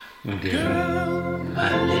Girl,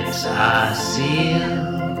 my lips are sealed.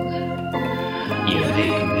 You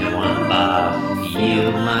make me want barf.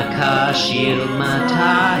 Yield my car, shield my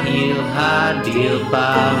tie, heel, high deal,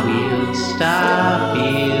 bar wheel, stop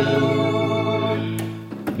you.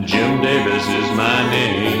 Jim Davis is my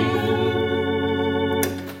name.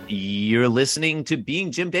 You're listening to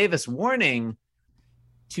Being Jim Davis. Warning: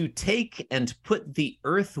 to take and put the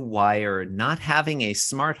earth wire not having a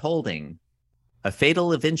smart holding, a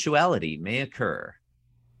fatal eventuality may occur.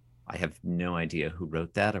 I have no idea who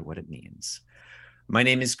wrote that or what it means. My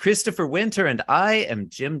name is Christopher Winter, and I am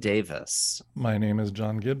Jim Davis. My name is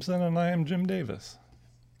John Gibson, and I am Jim Davis.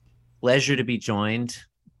 Pleasure to be joined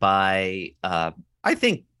by, I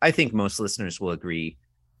think most listeners will agree,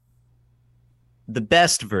 the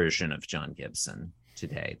best version of John Gibson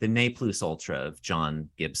today, the ne plus ultra of John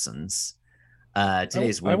Gibsons. I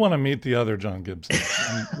want to meet the other John Gibson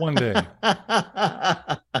one day.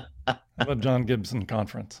 Have a John Gibson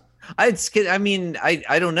conference. I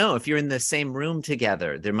don't know. If you're in the same room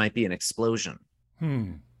together, there might be an explosion.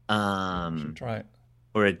 Should try it.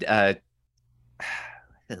 Or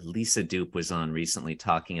Lisa Dupe was on recently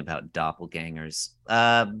talking about doppelgangers.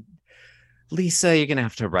 Lisa, you're gonna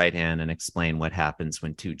have to write in and explain what happens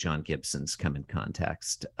when two John Gibsons come in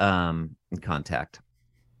contact.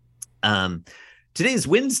 Today is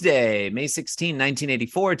Wednesday, May 16,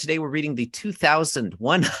 1984. Today we're reading the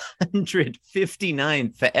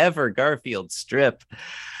 2159th ever Garfield strip.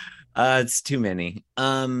 It's too many.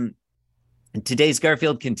 Today's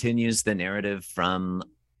Garfield continues the narrative from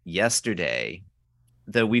yesterday.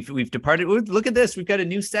 Though we've departed. Look at this. We've got a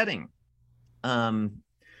new setting.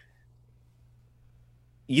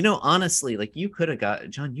 Honestly, like you could have got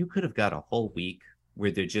a whole week where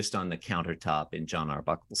they're just on the countertop in John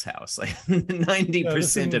Arbuckle's house. Like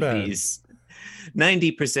 90%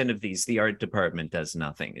 of these, the art department does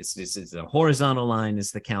nothing. It's a horizontal line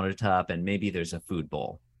is the countertop, and maybe there's a food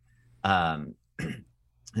bowl.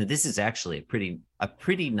 This is actually a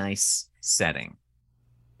pretty nice setting.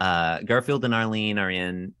 Garfield and Arlene are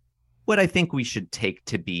in what I think we should take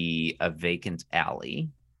to be a vacant alley.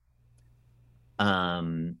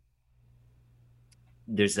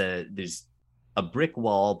 There's a brick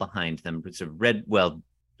wall behind them. It's a red, well,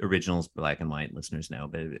 originals black and white, listeners know,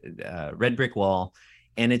 but red brick wall.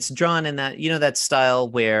 And it's drawn in that, that style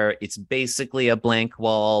where it's basically a blank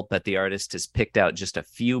wall, but the artist has picked out just a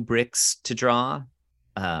few bricks to draw,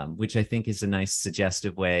 which I think is a nice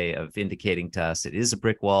suggestive way of indicating to us it is a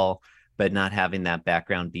brick wall, but not having that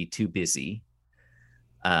background be too busy.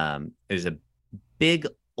 There's a big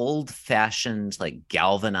old-fashioned, like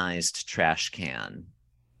galvanized trash can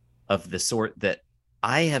of the sort that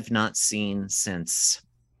I have not seen since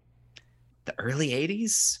the early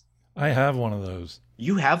 80s. I have one of those.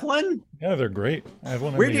 You have one? Yeah, they're great. I have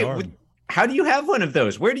one in the yard. How do you have one of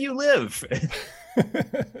those? Where do you live?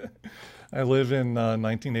 I live in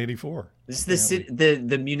 1984. Is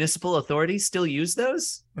the municipal authorities still use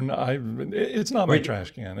those? No, it's not my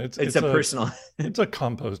trash can. It's a personal. It's a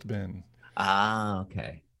compost bin. Ah,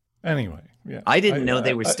 okay. Anyway, yeah. I didn't know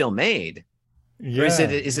they were still made. Yeah. Or is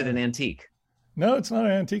it an antique? No, it's not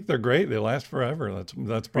an antique. They're great. They last forever.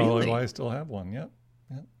 That's probably why I still have one. Yep.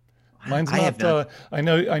 Mine's not. I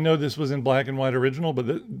know this was in black and white original,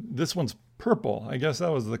 but this one's purple. I guess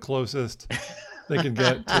that was the closest they could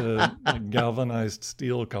get to like galvanized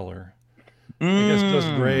steel color. I guess just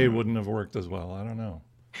gray wouldn't have worked as well. I don't know.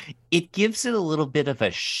 It gives it a little bit of a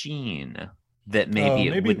sheen that maybe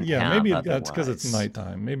wouldn't have. Maybe otherwise. That's because it's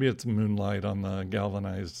nighttime. Maybe it's moonlight on the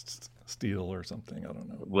galvanized steel or something. I don't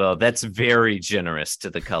know. Well, that's very generous to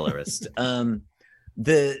the colorist. As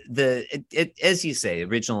you say,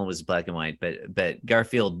 original was black and white, but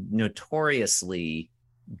Garfield notoriously,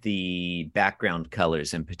 the background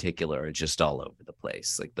colors in particular are just all over the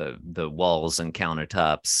place. Like the walls and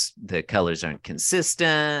countertops, the colors aren't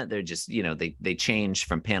consistent. They're just, they change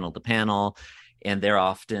from panel to panel, and they're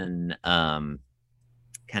often kind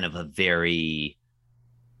of a very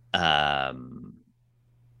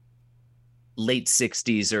late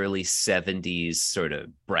 60s, early 70s sort of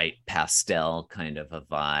bright pastel kind of a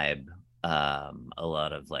vibe. A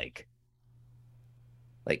lot of like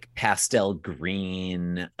pastel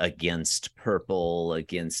green against purple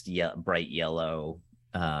against bright yellow.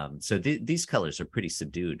 So these colors are pretty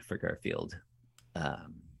subdued for Garfield.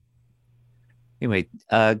 Anyway,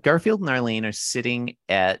 Garfield and Arlene are sitting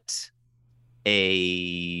at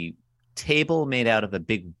a table made out of a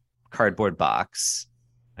big cardboard box.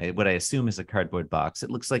 What I assume is a cardboard box. It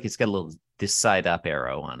looks like it's got a little this side up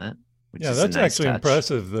arrow on it. Yeah, that's nice actually touch.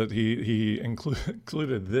 Impressive that he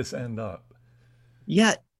included this end up.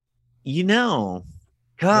 Yeah,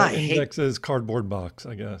 God, That indexes cardboard box,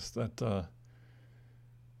 I guess. That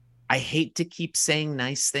I hate to keep saying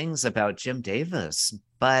nice things about Jim Davis,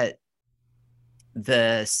 but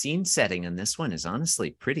the scene setting in this one is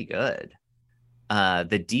honestly pretty good.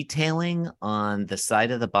 The detailing on the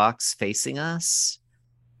side of the box facing us,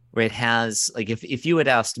 where it has, like, if you had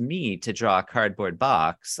asked me to draw a cardboard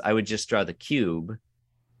box, I would just draw the cube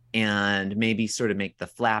and maybe sort of make the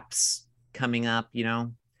flaps coming up,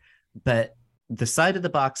 But the side of the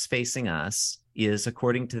box facing us is,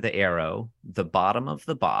 according to the arrow, the bottom of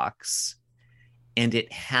the box. And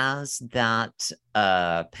it has that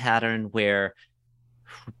pattern where,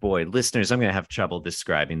 boy, listeners, I'm going to have trouble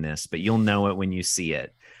describing this, but you'll know it when you see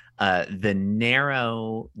it. The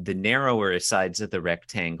narrower sides of the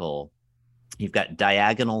rectangle, you've got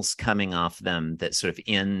diagonals coming off them that sort of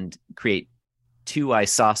create two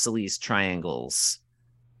isosceles triangles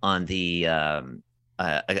on the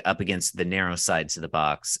up against the narrow sides of the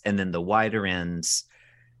box, and then the wider ends,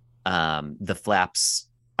 the flaps.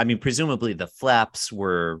 I mean, presumably the flaps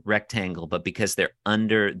were rectangle, but because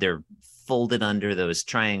they're folded under those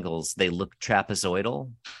triangles, they look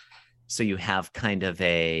trapezoidal. So you have kind of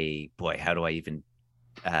how do I even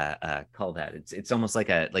call that? It's almost like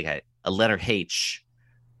a letter H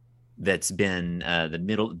that's been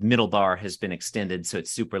the middle bar has been extended, so it's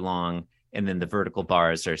super long, and then the vertical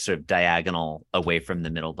bars are sort of diagonal away from the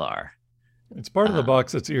middle bar. It's part of the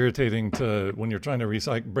box that's irritating to when you're trying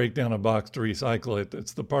to break down a box to recycle it.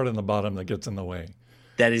 It's the part in the bottom that gets in the way.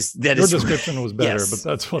 That is your description was better, yes. But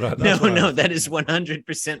that's what I. That is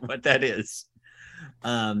 100% what that is.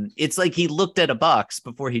 It's like he looked at a box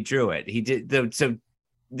before he drew it. He did. So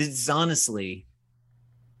this is honestly,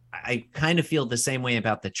 I kind of feel the same way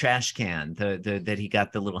about the trash can. That he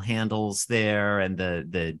got the little handles there and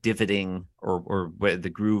the divoting or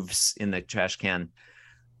the grooves in the trash can.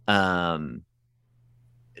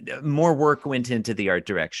 More work went into the art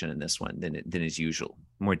direction in this one than is usual.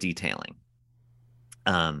 More detailing.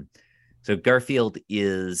 So Garfield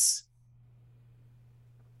is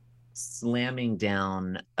slamming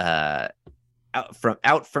down out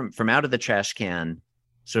of the trash can,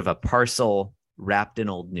 sort of a parcel wrapped in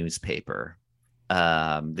old newspaper.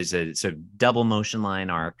 There's a sort of double motion line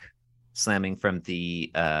arc slamming from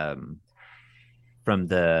the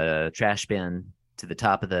trash bin to the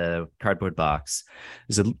top of the cardboard box.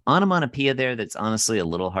 There's an onomatopoeia there that's honestly a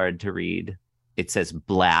little hard to read. It says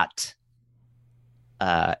blat.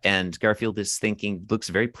 And Garfield looks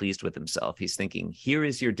very pleased with himself. He's thinking, "Here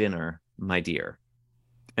is your dinner, my dear."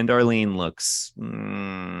 And Arlene looks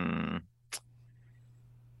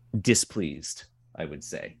displeased, I would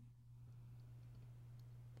say.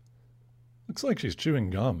 Looks like she's chewing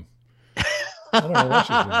gum. I don't know what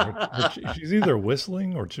she's doing. She's either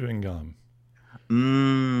whistling or chewing gum.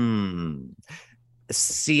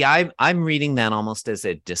 See, I'm reading that almost as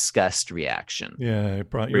a disgust reaction. Yeah,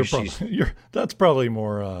 that's probably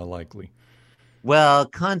more likely. Well,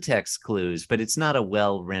 context clues, but it's not a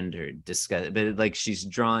well rendered disgust. But like she's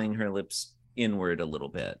drawing her lips inward a little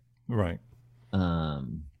bit. Right.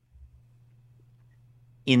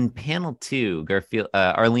 In panel 2,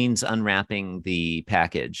 Arlene's unwrapping the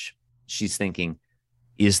package. She's thinking,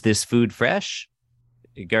 "Is this food fresh?"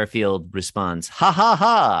 Garfield responds, "Ha ha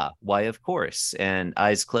ha, why of course," and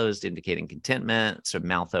eyes closed indicating contentment, sort of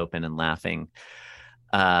mouth open and laughing,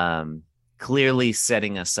 clearly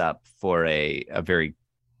setting us up for a very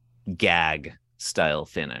gag style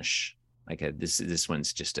finish. Like this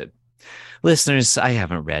one's just listeners, I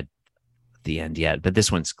haven't read the end yet, but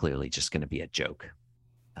this one's clearly just going to be a joke.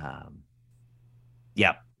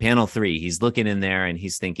 Panel 3, he's looking in there and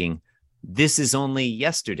he's thinking, "This is only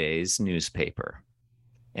yesterday's newspaper."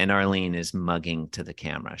 And Arlene is mugging to the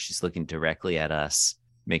camera. She's looking directly at us,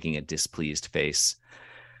 making a displeased face.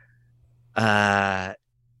 I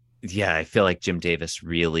feel like Jim Davis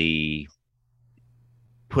really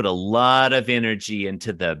put a lot of energy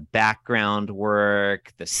into the background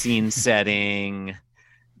work, the scene setting,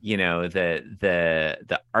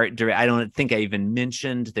 the art direction. I don't think I even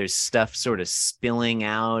mentioned there's stuff sort of spilling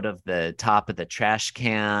out of the top of the trash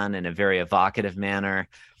can in a very evocative manner.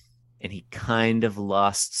 And he kind of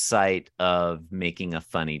lost sight of making a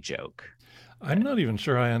funny joke. I'm not even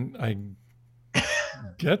sure I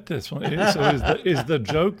get this one. So is the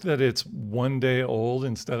joke that it's one day old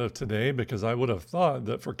instead of today? Because I would have thought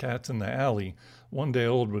that for Cats in the Alley, one day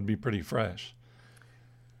old would be pretty fresh.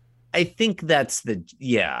 I think that's the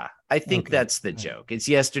joke. It's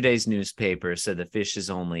yesterday's newspaper, so the fish is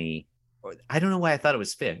only, I don't know why I thought it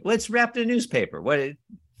was fish. Well, it's wrapped in a newspaper. It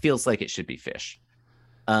feels like it should be fish.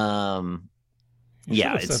 It's only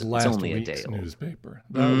a day old. Newspaper.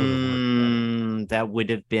 That would have worked that would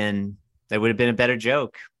have been a better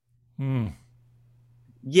joke. Mm.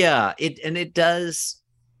 Yeah, it does,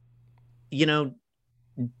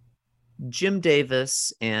 Jim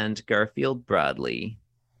Davis and Garfield Broadley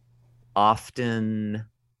often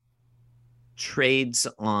trades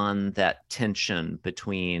on that tension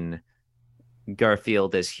between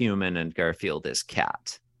Garfield as human and Garfield as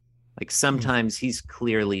cat. Like sometimes he's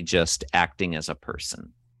clearly just acting as a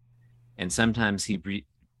person, and sometimes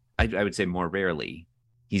I would say more rarely,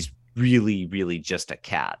 he's really, really just a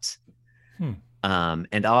cat.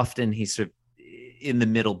 And often he's sort of in the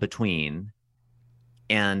middle between,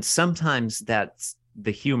 and sometimes that's the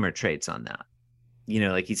humor traits on that.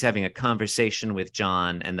 Like he's having a conversation with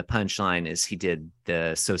John, and the punchline is he did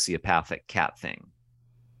the sociopathic cat thing.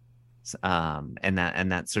 And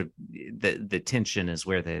that sort of the tension is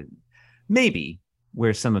where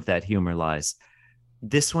where some of that humor lies.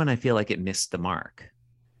 This one, I feel like it missed the mark.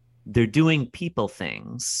 They're doing people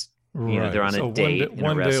things. Right. They're on a date.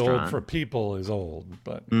 One day old for people is old,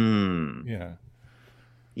 but yeah.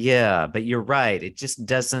 Yeah, but you're right. It just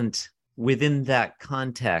doesn't, within that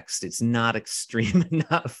context, it's not extreme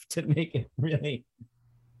enough to make it really.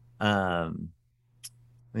 Yeah.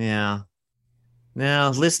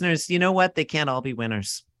 Now, listeners, you know what? They can't all be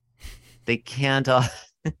winners. They can't all.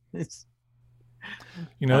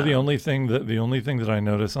 The only thing that I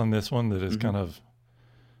notice on this one that is kind of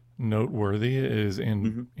noteworthy is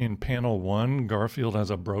in panel 1, Garfield has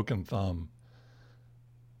a broken thumb.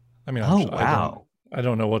 I mean, wow. I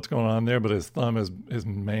don't know what's going on there, but his thumb is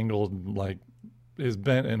mangled, like is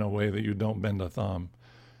bent in a way that you don't bend a thumb.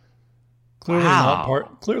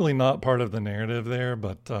 Clearly not part of the narrative there,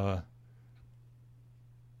 but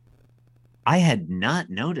I had not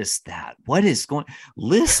noticed that. What is going,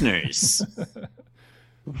 listeners?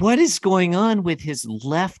 What is going on with his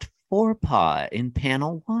left forepaw in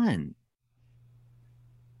panel 1?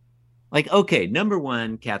 Like, okay, number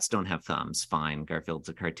 1, cats don't have thumbs. Fine. Garfield's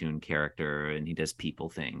a cartoon character and he does people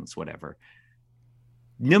things, whatever.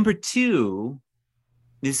 Number 2,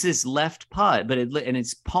 this is left paw, but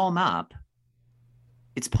it's palm up.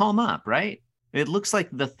 It's palm up, right? It looks like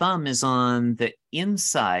the thumb is on the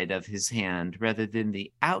inside of his hand rather than the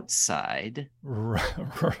outside.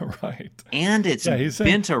 Right. And it's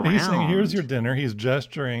bent around. He's saying, here's your dinner. He's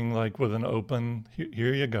gesturing like with an open,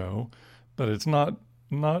 here you go. But it's not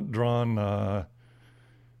drawn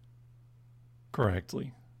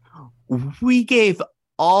correctly. We gave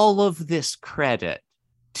all of this credit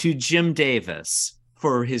to Jim Davis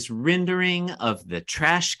for his rendering of the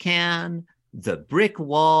trash can, the brick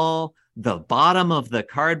wall, the bottom of the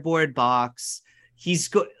cardboard box.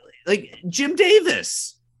 Like Jim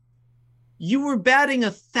Davis, you were batting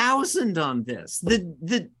 1,000 on this. We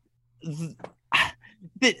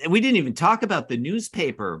didn't even talk about the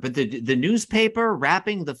newspaper, but the newspaper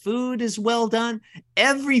wrapping the food is well done.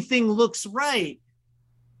 Everything looks right.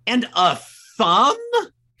 And a thumb?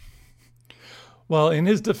 Well, in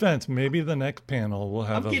his defense, maybe the next panel will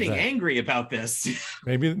have. I'm getting angry about this.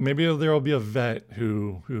 maybe there will be a vet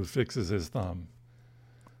who fixes his thumb.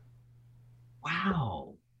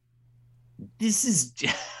 Wow, this is.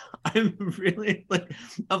 I'm really like,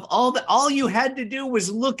 of all you had to do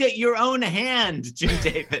was look at your own hand, Jim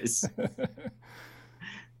Davis.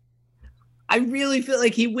 I really feel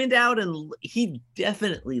like he went out and he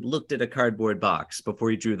definitely looked at a cardboard box before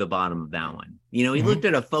he drew the bottom of that one. He looked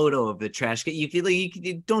at a photo of the trash can. You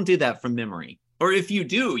don't do that from memory. Or if you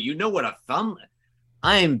do, you know what a thumb.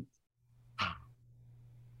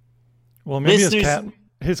 Well, maybe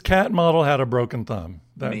his cat model had a broken thumb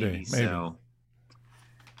that day. Maybe so.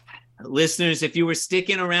 Listeners, if you were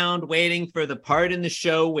sticking around waiting for the part in the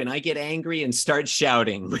show when I get angry and start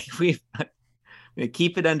shouting, we've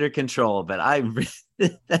keep it under control, but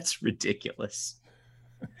that's ridiculous.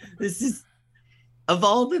 This is, of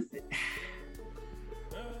all the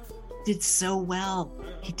did so well.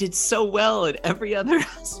 He did so well at every other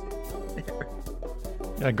aspect there.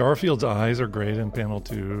 Yeah, Garfield's eyes are great in panel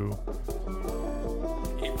 2.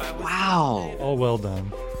 Wow. All well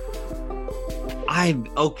done. I'm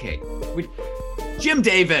okay. Jim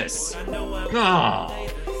Davis. Oh.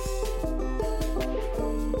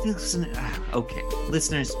 Okay,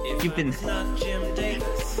 listeners, you've been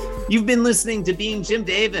listening to Being Jim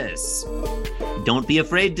Davis. Don't be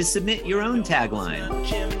afraid to submit your own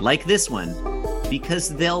tagline, like this one, because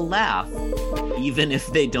they'll laugh even if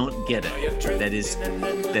they don't get it. That is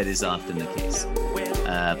often the case.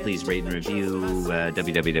 Please rate and review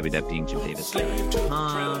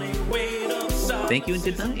www.beingjimdavis.com. Thank you and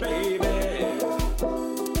good night.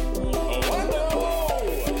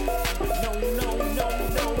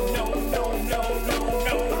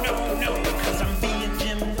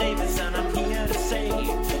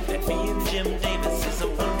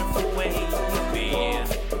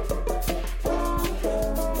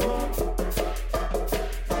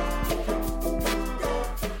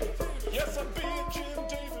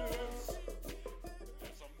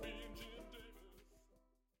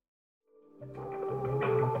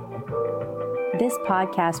 This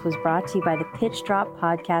podcast was brought to you by the Pitch Drop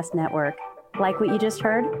Podcast Network. Like what you just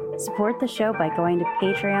heard? Support the show by going to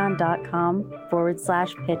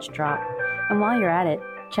patreon.com/pitchdrop. And while you're at it,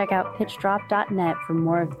 check out pitchdrop.net for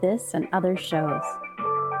more of this and other shows.